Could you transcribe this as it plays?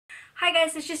Hi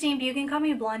guys, it's Justine, but you can call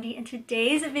me Blondie, and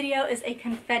today's video is a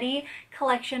Confetti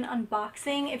Collection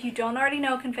unboxing. If you don't already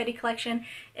know, Confetti Collection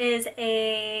is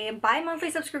a bi-monthly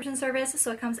subscription service,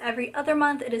 so it comes every other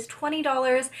month. It is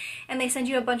 $20, and they send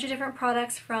you a bunch of different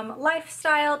products from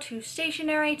lifestyle to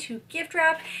stationery to gift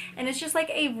wrap, and it's just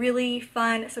like a really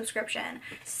fun subscription.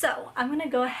 So I'm gonna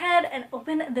go ahead and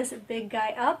open this big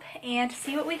guy up and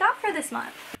see what we got for this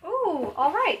month. Ooh,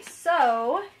 all right,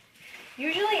 so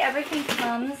usually everything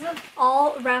comes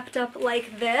all wrapped up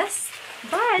like this,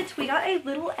 but we got a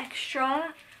little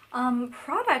extra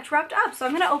product wrapped up. So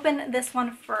I'm going to open this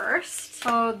one first.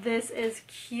 Oh, this is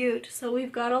cute. So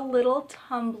we've got a little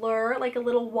tumbler, like a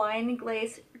little wine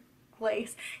glass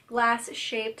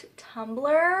shaped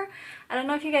tumbler. I don't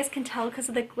know if you guys can tell because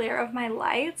of the glare of my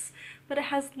lights, but it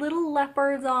has little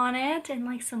leopards on it and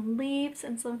like some leaves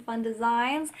and some fun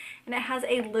designs, and it has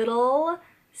a little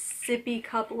sippy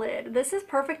cup lid. This is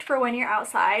perfect for when you're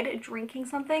outside drinking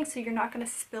something so you're not going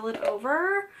to spill it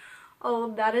over.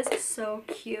 Oh, that is so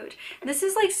cute. This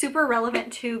is like super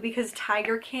relevant too because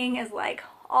Tiger King is like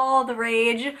all the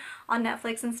rage on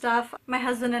Netflix and stuff. My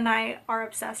husband and I are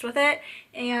obsessed with it,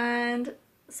 and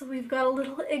so we've got a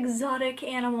little exotic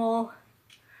animal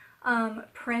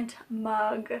print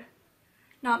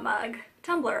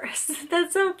tumbler.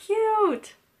 That's so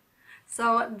cute.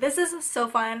 So this is so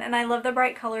fun, and I love the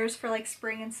bright colors for like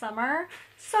spring and summer.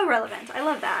 So relevant. I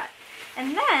love that.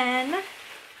 And then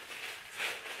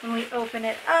when we open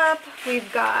it up, we've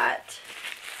got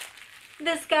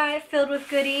this guy filled with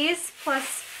goodies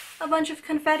plus a bunch of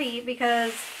confetti,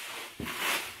 because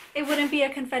it wouldn't be a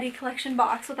confetti collection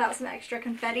box without some extra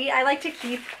confetti. I like to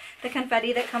keep the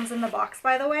confetti that comes in the box,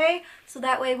 by the way, so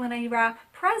that way when I wrap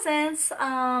presents,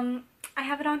 I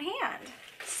have it on hand.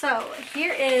 So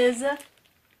here is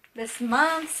this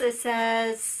month's. It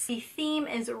says the theme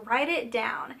is Write It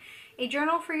Down. A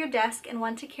journal for your desk and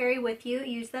one to carry with you.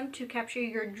 Use them to capture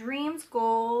your dreams,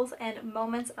 goals, and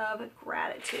moments of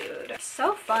gratitude.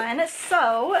 So fun.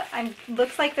 So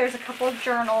looks like there's a couple of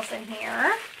journals in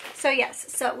here. So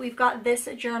yes, so we've got this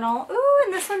journal. Ooh,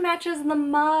 and this one matches the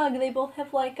mug. They both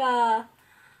have like a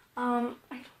I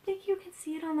don't think you can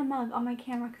see it on the mug on my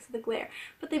camera because of the glare,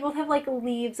 but they both have like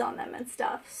leaves on them and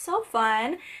stuff. So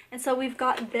fun. And so we've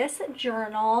got this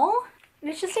journal,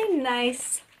 and it's just a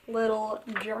nice little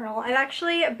journal. I've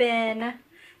actually been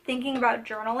thinking about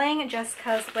journaling just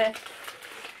because with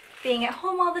being at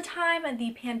home all the time and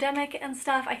the pandemic and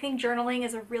stuff, I think journaling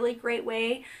is a really great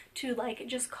way to like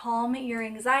just calm your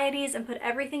anxieties and put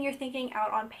everything you're thinking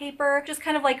out on paper. Just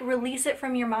kind of like release it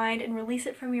from your mind and release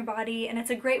it from your body, and it's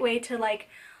a great way to like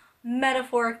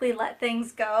metaphorically let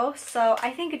things go. So I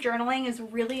think journaling is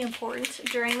really important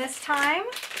during this time.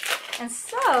 And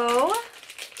so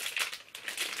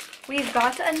we've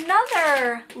got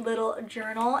another little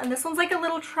journal, and this one's like a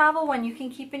little travel one you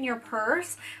can keep in your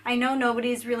purse. I know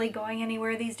nobody's really going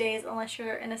anywhere these days unless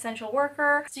you're an essential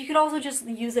worker, so you could also just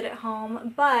use it at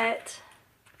home, but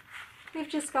we've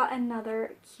just got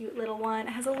another cute little one.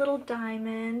 It has a little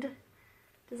diamond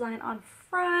design on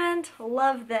front.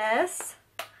 Love this.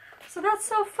 So that's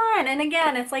so fun, and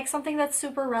again, it's like something that's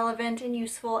super relevant and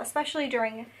useful, especially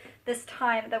during this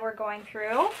time that we're going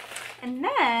through. And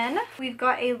then we've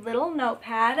got a little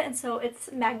notepad, and so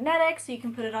it's magnetic, so you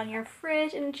can put it on your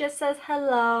fridge, and it just says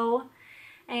hello,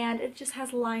 and it just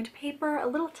has lined paper, a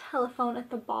little telephone at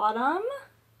the bottom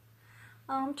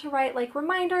to write like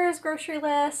reminders, grocery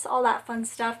lists, all that fun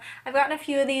stuff. I've gotten a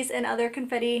few of these in other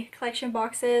Confetti Collection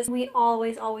boxes. We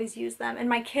always use them, and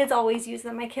my kids always use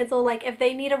them. My kids will, like, if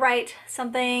they need to write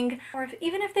something, or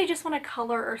even if they just want to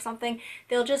color or something,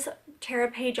 they'll just tear a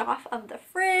page off of the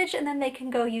fridge and then they can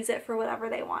go use it for whatever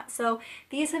they want. So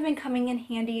these have been coming in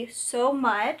handy so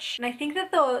much, and I think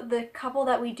that the couple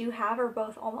that we do have are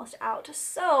both almost out.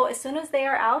 So as soon as they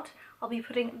are out, I'll be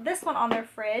putting this one on their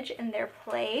fridge in their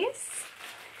place.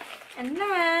 And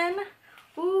then,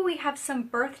 ooh, we have some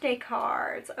birthday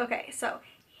cards. Okay, so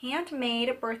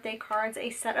handmade birthday cards,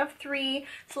 a set of 3.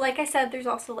 So like I said, there's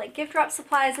also like gift wrap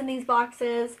supplies in these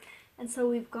boxes. And so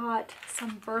we've got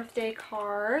some birthday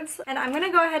cards. And I'm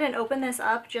gonna go ahead and open this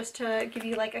up just to give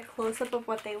you like a close-up of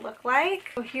what they look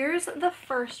like. So here's the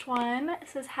first one. It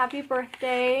says happy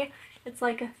birthday. It's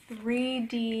like a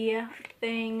 3D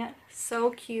thing,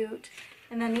 so cute.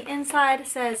 And then the inside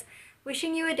says,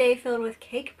 wishing you a day filled with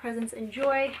cake, presents, and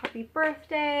joy. Happy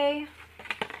birthday.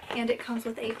 And it comes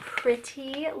with a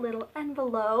pretty little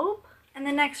envelope. And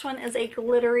the next one is a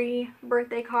glittery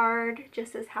birthday card,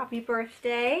 just says happy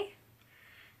birthday.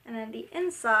 And then the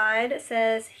inside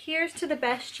says, here's to the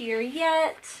best year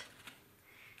yet.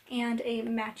 And a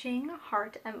matching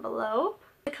heart envelope.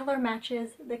 The color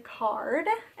matches the card.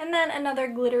 And then another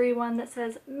glittery one that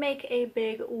says make a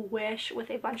big wish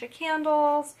with a bunch of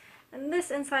candles. And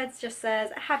this inside just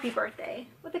says happy birthday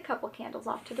with a couple candles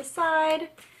off to the side.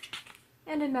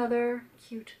 And another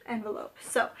cute envelope.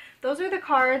 So those are the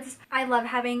cards. I love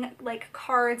having like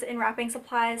cards and wrapping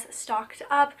supplies stocked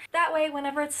up. That way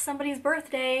whenever it's somebody's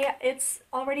birthday, it's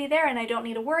already there and I don't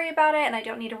need to worry about it and I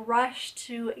don't need to rush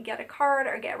to get a card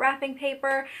or get wrapping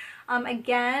paper.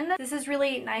 Again, this is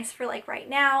really nice for like right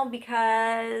now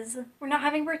because we're not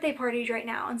having birthday parties right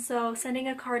now, and so sending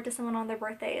a card to someone on their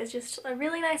birthday is just a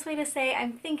really nice way to say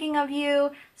I'm thinking of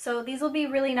you. So these will be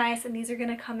really nice and these are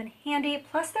gonna come in handy.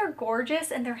 Plus they're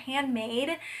gorgeous and they're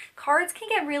handmade. Cards can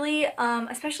get really,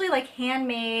 especially like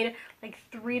handmade, like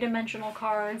three-dimensional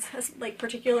cards, like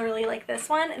particularly like this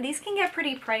one, these can get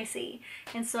pretty pricey,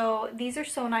 and so these are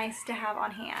so nice to have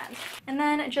on hand. And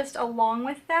then just along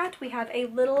with that we have a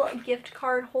little gift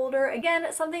card holder.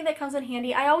 Again, something that comes in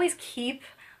handy. I always keep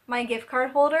my gift card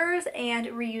holders and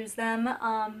reuse them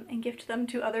and gift them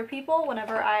to other people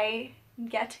whenever I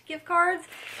get gift cards,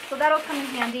 so that'll come in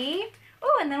handy.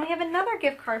 Oh, and then we have another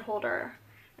gift card holder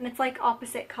and it's like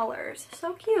opposite colors.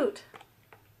 So cute.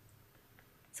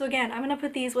 So again, I'm going to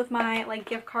put these with my like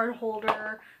gift card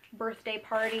holder birthday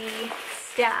party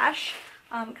stash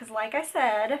because like I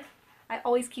said, I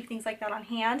always keep things like that on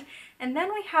hand. And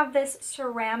then we have this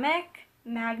ceramic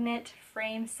magnet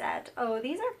frame set. Oh,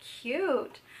 these are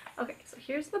cute. Okay, so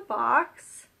here's the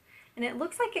box and it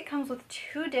looks like it comes with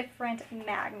two different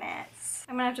magnets.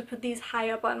 I'm going to have to put these high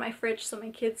up on my fridge so my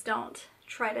kids don't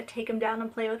try to take them down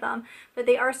and play with them, but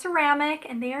they are ceramic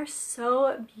and they are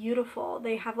so beautiful.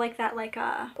 They have like that like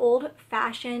a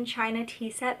old-fashioned China tea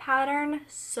set pattern,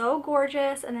 so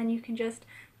gorgeous. And then you can just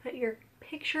put your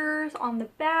pictures on the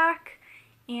back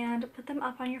and put them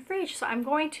up on your fridge. So I'm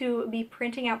going to be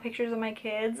printing out pictures of my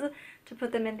kids to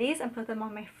put them in these and put them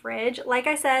on my fridge. Like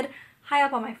I said, high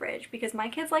up on my fridge because my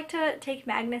kids like to take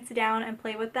magnets down and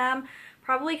play with them.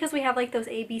 Probably because we have like those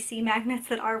ABC magnets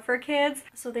that are for kids,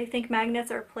 so they think magnets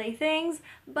are playthings,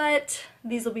 but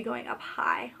these will be going up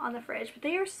high on the fridge. But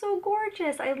they are so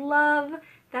gorgeous. I love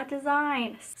that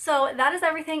design. So that is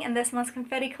everything in this month's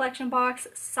Confetti Collection box.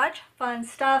 Such fun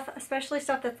stuff, especially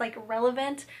stuff that's like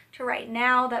relevant to right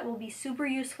now, that will be super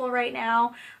useful right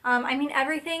now. I mean,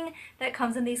 everything that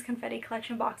comes in these Confetti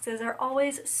Collection boxes are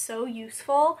always so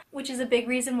useful, which is a big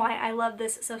reason why I love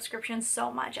this subscription so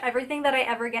much. Everything that I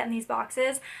ever get in these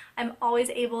boxes, I'm always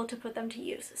able to put them to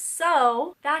use.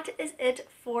 So that is it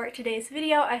for today's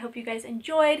video. I hope you guys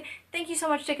enjoyed. Thank you so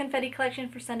much to Confetti Collection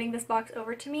for sending this box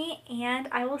over to me, and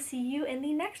I will see you in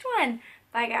the next one.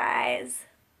 Bye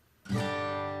guys.